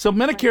 So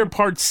Medicare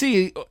Part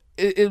C,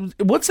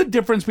 what's the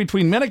difference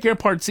between Medicare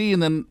Part C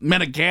and then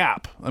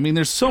Medigap? I mean,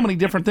 there's so many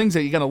different things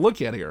that you got to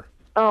look at here.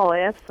 Oh,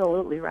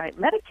 absolutely right.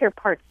 Medicare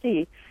Part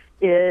C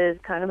is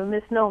kind of a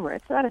misnomer.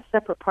 It's not a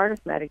separate part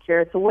of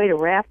Medicare. It's a way to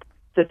wrap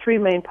the three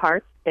main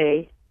parts,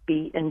 A,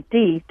 B, and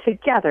D,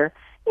 together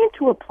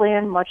into a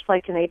plan much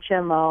like an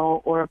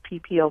HMO or a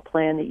PPO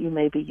plan that you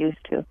may be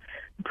used to.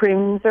 The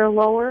premiums are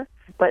lower,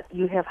 but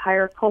you have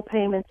higher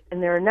co-payments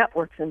and there are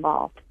networks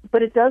involved.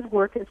 But it does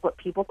work as what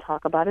people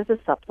talk about as a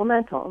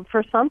supplemental. And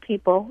for some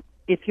people,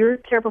 if your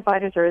care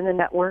providers are in the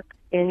network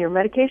and your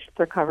medications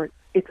are covered,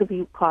 it could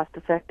be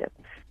cost-effective.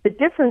 The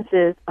difference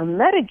is a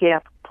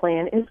Medigap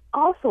plan is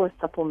also a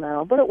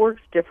supplemental, but it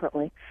works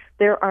differently.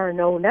 There are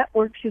no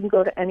networks. You can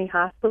go to any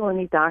hospital,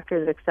 any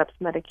doctor that accepts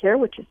Medicare,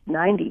 which is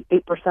 98%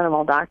 of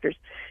all doctors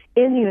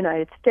in the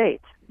United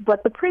States.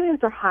 But the premiums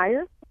are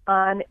higher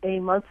on a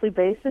monthly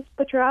basis,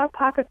 but your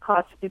out-of-pocket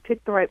costs, if you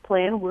pick the right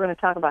plan, we're going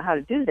to talk about how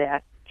to do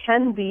that,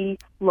 can be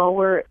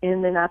lower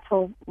in the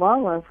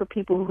not-so-long run for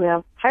people who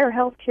have higher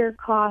health care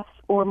costs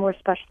or more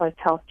specialized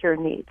health care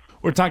needs.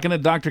 We're talking to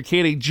Dr.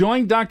 Katie.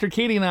 Join Dr.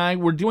 Katie and I.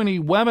 We're doing a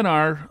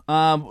webinar,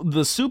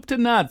 the soup to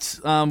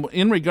nuts,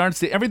 in regards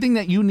to everything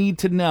that you need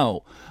to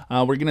know.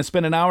 We're going to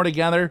spend an hour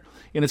together,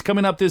 and it's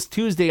coming up this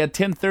Tuesday at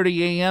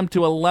 10:30 a.m. to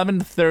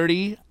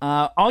 11:30.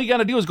 All you got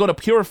to do is go to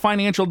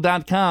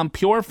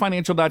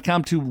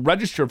purefinancial.com to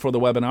register for the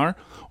webinar.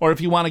 Or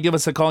if you want to give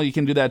us a call, you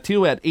can do that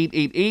too at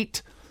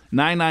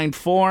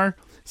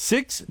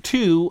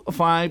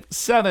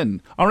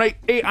 888-994-6257. All right.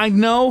 Hey, I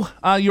know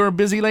you're a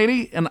busy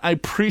lady, and I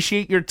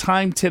appreciate your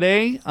time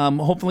today.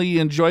 Hopefully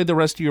you enjoy the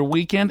rest of your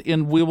weekend,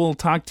 and we will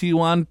talk to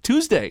you on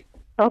Tuesday.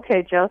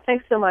 Okay, Joe.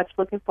 Thanks so much.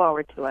 Looking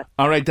forward to it.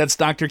 All right. That's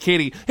Dr.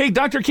 Katie. Hey,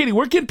 Dr. Katie,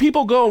 where can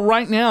people go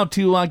right now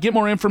to get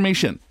more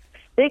information?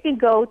 They can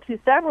go to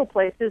several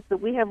places that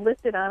we have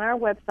listed on our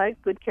website,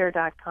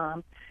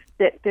 goodcare.com.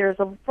 That there's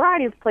a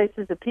variety of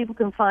places that people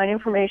can find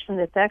information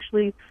that's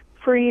actually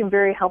free and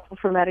very helpful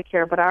for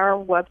Medicare, but our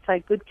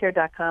website,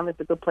 goodcare.com, is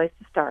a good place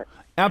to start.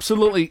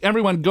 Absolutely.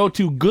 Everyone go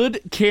to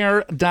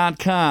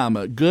goodcare.com,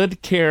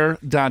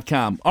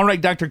 goodcare.com. All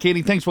right, Dr.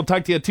 Katie, thanks. We'll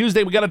talk to you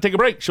Tuesday. We got to take a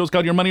break. Show's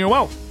called Your Money or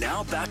Wealth.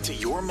 Now back to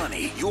Your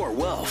Money, Your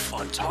Wealth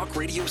on Talk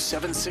Radio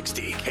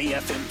 760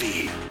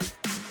 KFMB.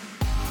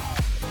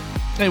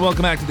 Hey,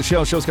 welcome back to the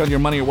show. Show's called Your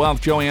Money or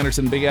Wealth. Joe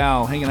Anderson, Big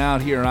Al, hanging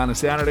out here on a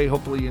Saturday.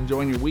 Hopefully you're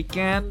enjoying your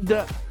weekend.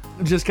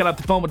 Just got off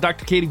the phone with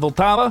Dr. Katie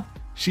Vltava.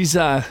 She's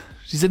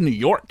in New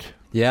York.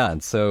 Yeah,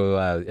 and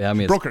so,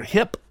 she broke her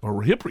hip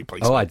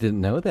replacement. Oh, I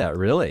didn't know that,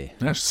 really?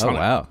 Yeah,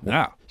 wow.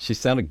 Yeah. She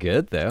sounded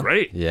good, though.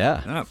 Great.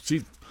 Yeah.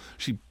 She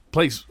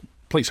plays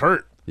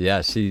hurt.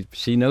 Yeah, she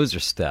knows her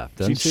stuff,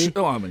 doesn't she?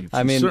 Oh, I mean,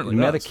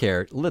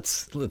 Medicare,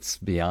 let's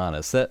be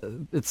honest.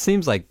 It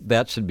seems like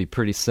that should be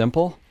pretty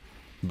simple,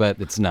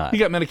 but it's not. You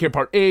got Medicare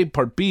Part A,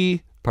 Part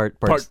B, Part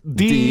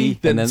D,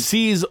 then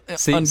C is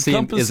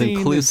encompassing. Is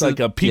inclusive. It's like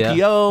a PPO.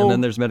 Yeah. And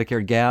then there's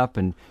Medicare Gap,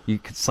 and you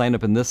could sign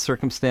up in this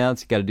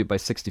circumstance. You got to do it by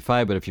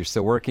 65, but if you're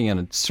still working on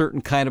a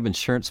certain kind of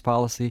insurance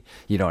policy,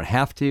 you don't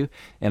have to.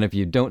 And if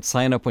you don't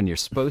sign up when you're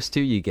supposed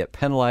to, you get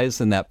penalized,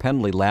 and that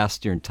penalty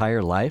lasts your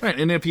entire life. Right,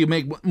 and if you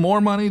make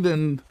more money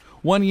than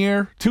 1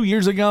 year, 2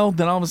 years ago,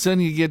 then all of a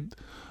sudden you get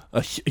a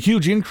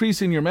huge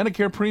increase in your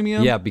Medicare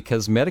premium? Yeah,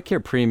 because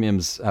Medicare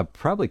premiums,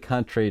 probably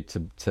contrary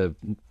to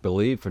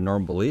belief or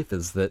normal belief,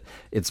 is that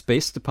it's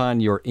based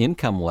upon your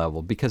income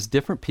level because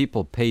different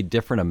people pay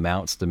different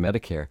amounts to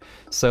Medicare.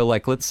 So,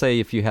 like, let's say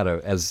if you had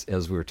as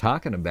we were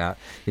talking about,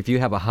 if you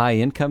have a high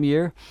income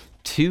year,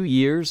 2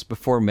 years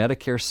before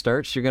Medicare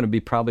starts, you're going to be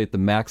probably at the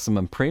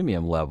maximum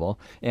premium level.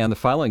 And the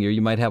following year,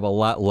 you might have a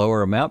lot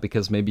lower amount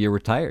because maybe you're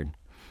retired.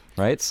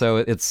 right? So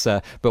it's,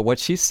 but what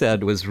she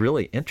said was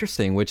really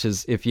interesting, which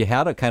is if you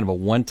had a kind of a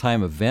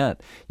one-time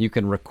event, you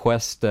can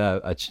request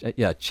a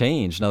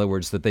change. In other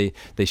words, that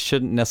they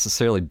shouldn't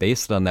necessarily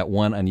base it on that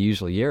one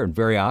unusual year. And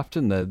very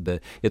often,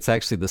 it's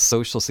actually the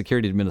Social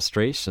Security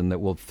Administration that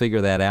will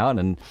figure that out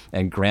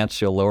and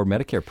grant you a lower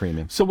Medicare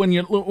premium. So when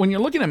you're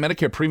looking at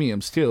Medicare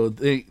premiums too,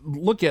 they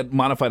look at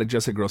modified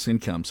adjusted gross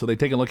income. So they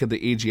take a look at the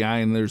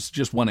AGI, and there's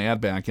just one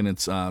add back, and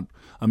it's a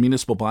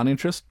municipal bond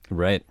interest.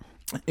 Right.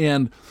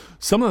 And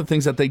some of the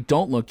things that they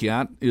don't look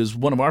at is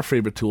one of our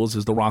favorite tools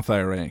is the Roth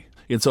IRA.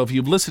 And so if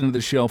you've listened to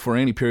the show for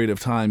any period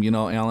of time, you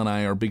know Al and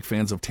I are big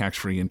fans of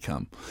tax-free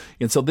income.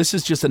 And so this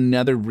is just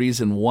another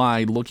reason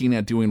why looking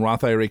at doing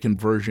Roth IRA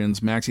conversions,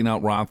 maxing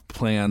out Roth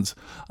plans,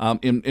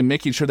 and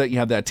making sure that you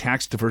have that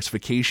tax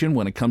diversification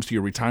when it comes to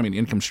your retirement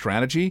income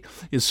strategy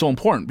is so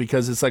important,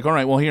 because it's like, all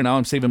right, well, here now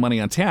I'm saving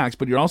money on tax,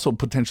 but you're also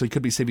potentially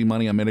could be saving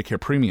money on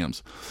Medicare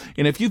premiums.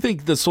 And if you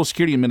think the Social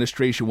Security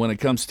Administration, when it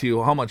comes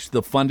to how much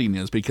the funding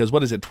is, because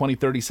what is it,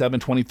 2037,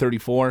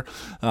 2034,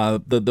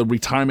 the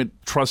retirement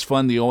trust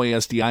fund, the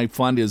OASDI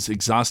fund is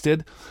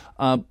exhausted.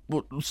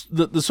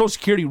 The Social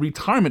Security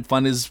retirement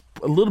fund is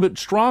a little bit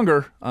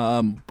stronger,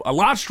 a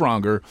lot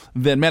stronger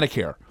than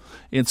Medicare.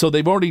 And so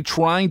they've already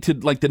trying to,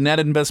 like the net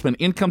investment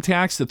income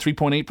tax, the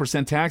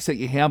 3.8% tax that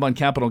you have on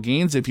capital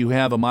gains if you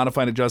have a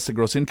modified adjusted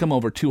gross income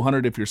over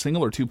 200 if you're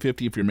single or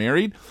 250 if you're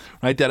married,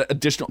 right? That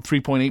additional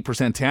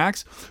 3.8%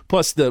 tax.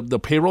 Plus the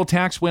payroll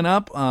tax went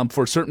up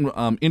for certain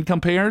income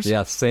payers.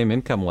 Yeah, same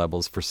income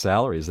levels for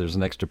salaries. There's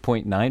an extra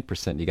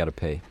 0.9% you got to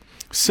pay.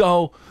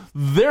 So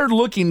they're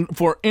looking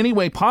for any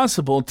way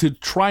possible to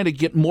try to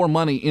get more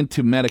money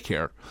into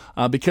Medicare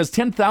because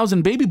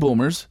 10,000 baby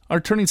boomers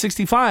are turning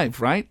 65,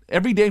 right?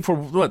 Every day for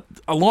what?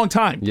 A long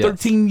time, Yes.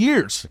 13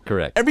 years.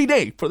 Correct. Every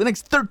day for the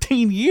next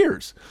 13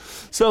 years.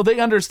 So they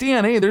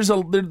understand, hey,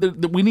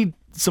 we need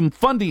some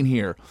funding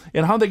here.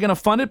 And how are they going to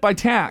fund it? By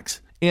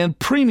tax and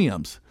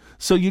premiums.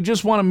 So you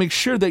just want to make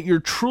sure that you're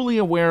truly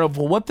aware of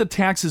what the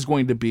tax is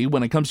going to be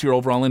when it comes to your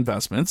overall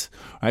investments,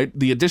 right?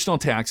 The additional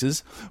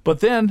taxes.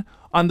 But then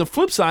on the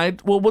flip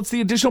side, well, what's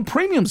the additional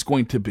premiums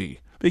going to be?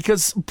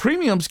 Because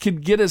premiums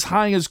could get as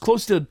high as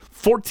close to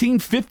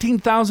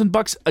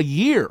 $14,000-$15,000 a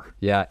year.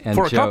 Yeah, and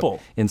for a Joe,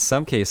 couple. In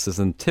some cases,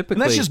 and typically,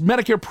 And that's just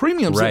Medicare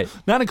premiums, Right.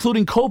 not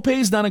including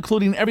co-pays, not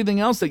including everything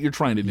else that you're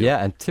trying to do.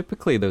 Yeah, and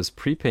typically those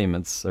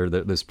prepayments, or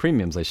those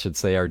premiums, I should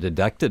say, are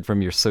deducted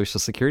from your Social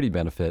Security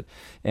benefit.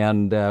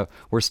 And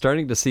we're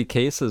starting to see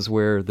cases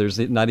where there's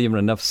not even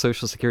enough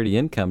Social Security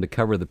income to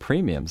cover the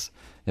premiums.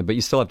 But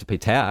you still have to pay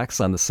tax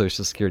on the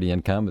Social Security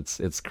income.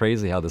 It's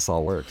crazy how this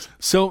all works.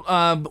 So,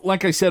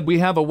 like I said, we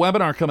have a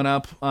webinar coming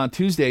up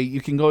Tuesday.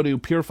 You can go to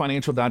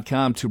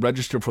purefinancial.com to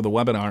register for the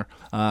webinar.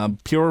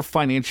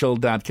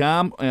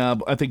 Purefinancial.com,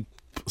 I think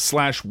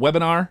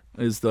 /webinar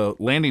is the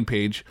landing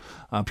page.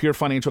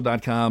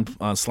 Purefinancial.com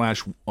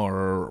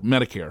 /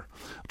 Medicare.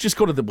 Just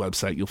go to the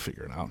website. You'll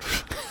figure it out.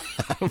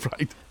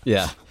 Right?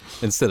 Yeah,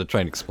 instead of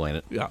trying to explain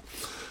it. Yeah.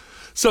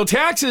 So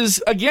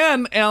taxes,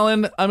 again,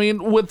 Alan, I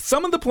mean, with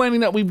some of the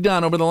planning that we've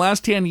done over the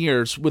last 10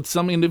 years with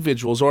some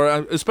individuals, or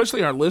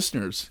especially our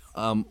listeners,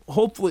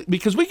 hopefully,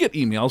 because we get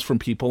emails from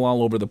people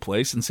all over the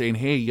place and saying,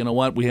 hey, you know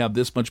what, we have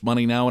this much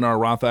money now in our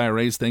Roth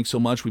IRAs. Thanks so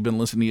much. We've been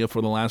listening to you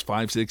for the last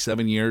 5, 6,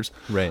 7 years.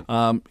 Right.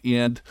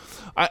 And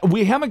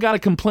we haven't got a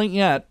complaint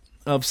yet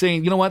of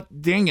saying, you know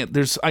what, dang it,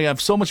 I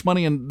have so much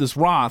money in this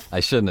Roth.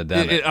 I shouldn't have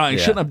done it. I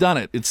shouldn't have done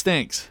it. It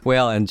stinks.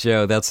 Well, and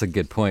Joe, that's a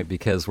good point,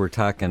 because we're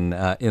talking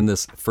in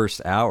this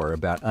first hour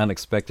about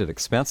unexpected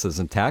expenses,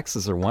 and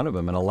taxes are one of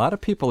them. And a lot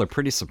of people are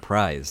pretty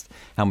surprised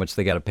how much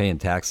they got to pay in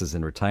taxes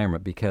in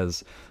retirement,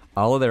 because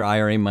all of their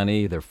IRA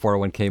money, their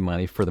 401k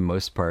money, for the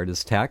most part,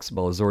 is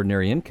taxable as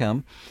ordinary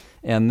income.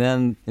 And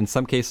then in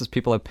some cases,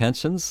 people have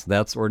pensions.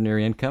 That's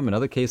ordinary income. In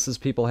other cases,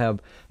 people have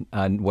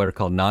what are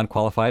called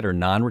non-qualified or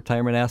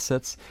non-retirement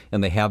assets,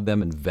 and they have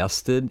them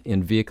invested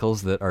in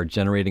vehicles that are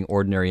generating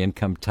ordinary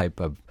income type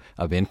of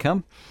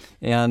income.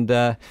 And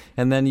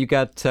then you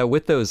got,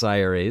 with those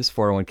IRAs,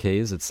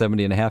 401ks, at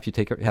 70 and a half, you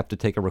have to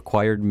take a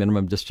required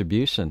minimum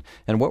distribution.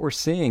 And what we're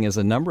seeing is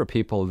a number of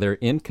people, their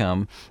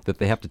income that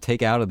they have to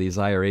take out of these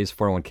IRAs,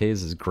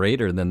 401ks, is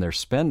greater than their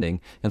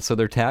spending. And so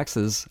their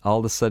taxes all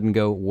of a sudden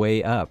go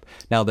way up.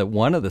 Now,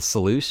 one of the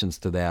solutions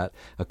to that,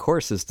 of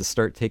course, is to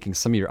start taking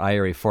some of your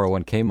IRA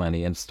 401k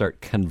money and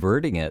start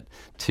converting it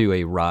to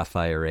a Roth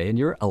IRA. And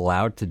you're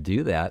allowed to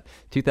do that.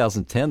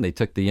 2010, they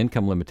took the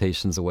income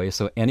limitations away.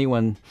 So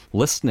anyone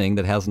listening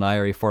that has an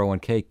IRA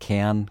 401k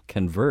can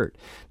convert.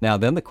 Now,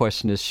 then the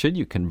question is, should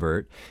you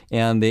convert?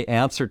 And the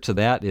answer to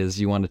that is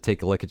you want to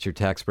take a look at your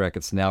tax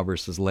brackets now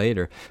versus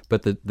later.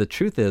 But the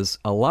truth is,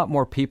 a lot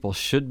more people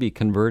should be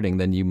converting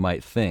than you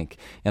might think.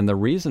 And the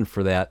reason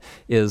for that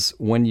is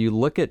when you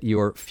look at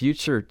your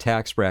future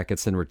tax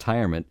brackets in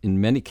retirement,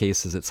 in many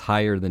cases it's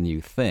higher than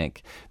you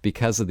think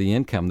because of the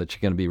income that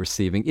you're going to be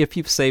receiving if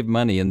you've saved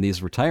money in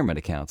these retirement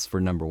accounts,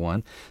 for number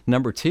one.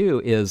 Number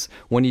two is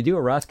when you do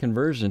a Roth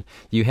conversion, conversion,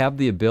 you have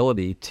the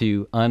ability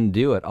to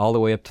undo it all the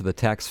way up to the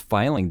tax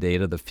filing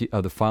date of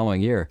the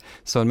following year.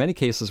 So in many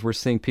cases, we're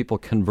seeing people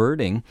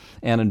converting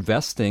and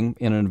investing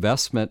in an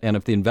investment, and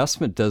if the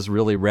investment does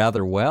really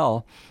rather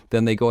well,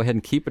 then they go ahead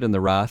and keep it in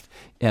the Roth,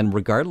 and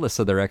regardless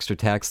of their extra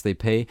tax they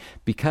pay,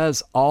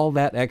 because all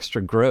that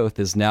extra growth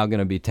is now going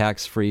to be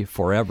tax-free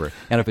forever.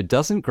 And if it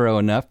doesn't grow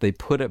enough, they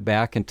put it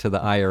back into the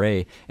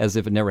IRA as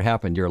if it never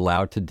happened. You're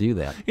allowed to do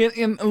that.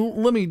 And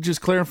let me just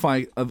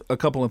clarify a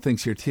couple of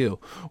things here, too.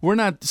 We're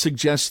not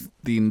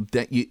suggesting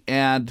that you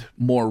add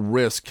more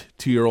risk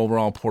to your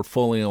overall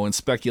portfolio and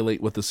speculate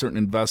with a certain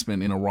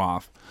investment in a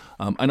Roth.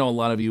 I know a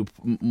lot of you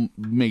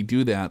may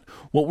do that.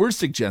 What we're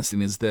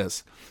suggesting is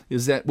this,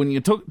 is that when you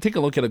take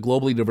a look at a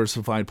globally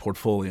diversified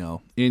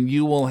portfolio, and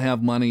you will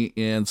have money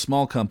in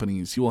small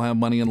companies, you will have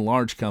money in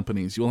large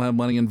companies, you will have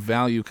money in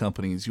value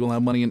companies, you will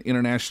have money in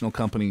international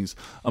companies,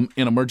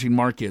 in emerging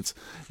markets,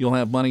 you'll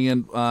have money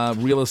in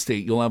real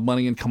estate, you'll have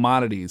money in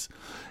commodities.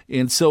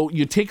 And so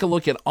you take a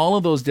look at all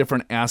of those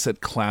different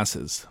asset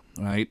classes,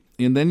 right?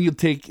 And then you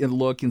take a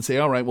look and say,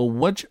 all right, well,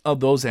 which of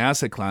those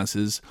asset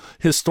classes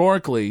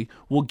historically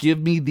will give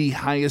me the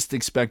highest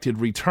expected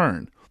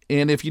return?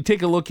 And if you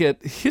take a look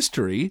at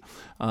history,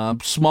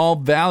 small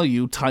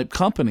value type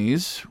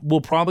companies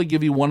will probably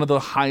give you one of the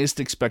highest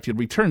expected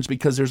returns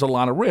because there's a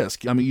lot of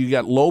risk. I mean, you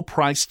got low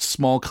priced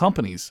small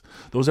companies.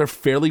 Those are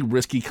fairly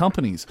risky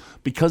companies.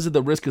 Because of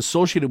the risk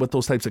associated with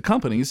those types of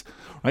companies,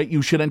 right,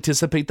 you should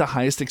anticipate the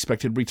highest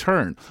expected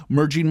return.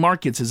 Emerging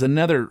markets is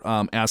another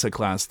asset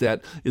class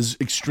that is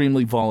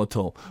extremely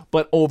volatile.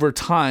 But over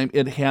time,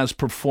 it has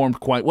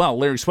performed quite well.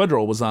 Larry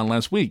Swedrow was on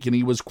last week, and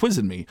he was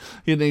quizzing me.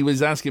 And he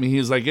was asking me, he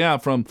was like, yeah,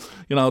 from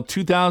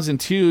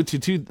 2002 to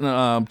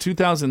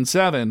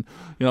 2007,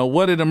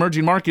 what did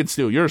emerging markets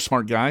do? You're a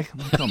smart guy.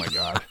 Oh my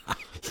God.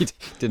 You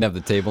didn't have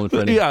the table in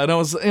front of you.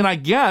 Yeah, and I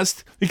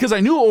guessed because I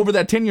knew over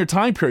that 10-year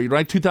time period,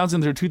 right,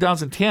 2000 through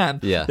 2010,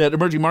 that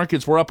emerging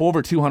markets were up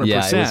over 200%.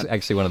 Yeah, it was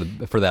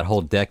actually for that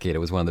whole decade, it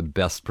was one of the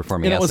best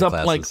performing asset classes. And it was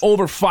up like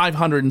over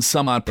 500 and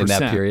some odd percent.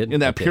 In that period? In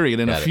that period,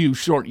 in a few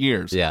short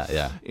years.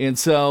 Yeah. And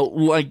so,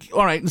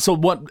 all right, and so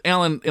what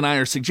Alan and I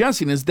are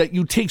suggesting is that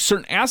you take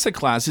certain asset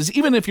classes,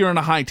 even if you're in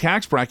a high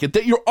tax bracket,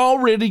 that you're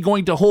already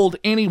going to hold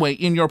anyway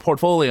in your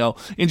portfolio,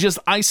 and just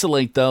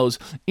isolate those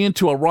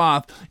into a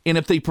Roth, and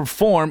if they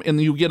perform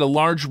and you get a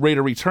large rate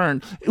of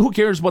return, who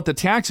cares what the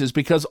tax is,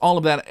 because all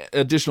of that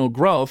additional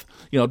growth,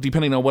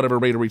 depending on whatever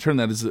rate of return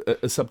that is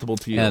acceptable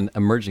to you. And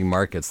emerging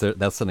markets,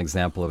 that's an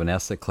example of an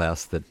asset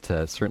class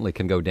that certainly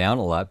can go down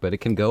a lot, but it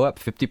can go up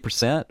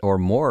 50% or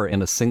more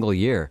in a single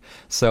year.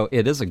 So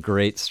it is a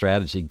great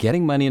strategy,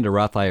 getting money into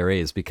Roth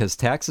IRAs, because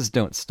taxes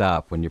don't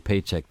stop when your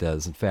paycheck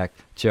does. In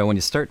fact, Joe, when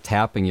you start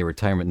tapping your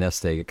retirement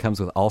nest egg, it comes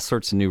with all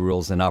sorts of new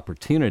rules and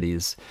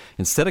opportunities.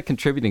 Instead of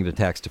contributing to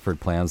tax-deferred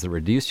plans that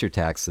reduce your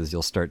taxes,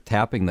 you'll start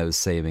tapping those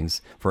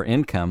savings for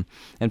income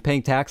and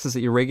paying taxes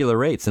at your regular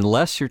rates,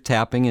 unless you're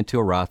tapping into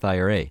a Roth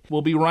IRA.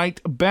 We'll be right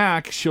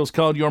back. Show's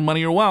called Your Money,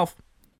 Your Wealth.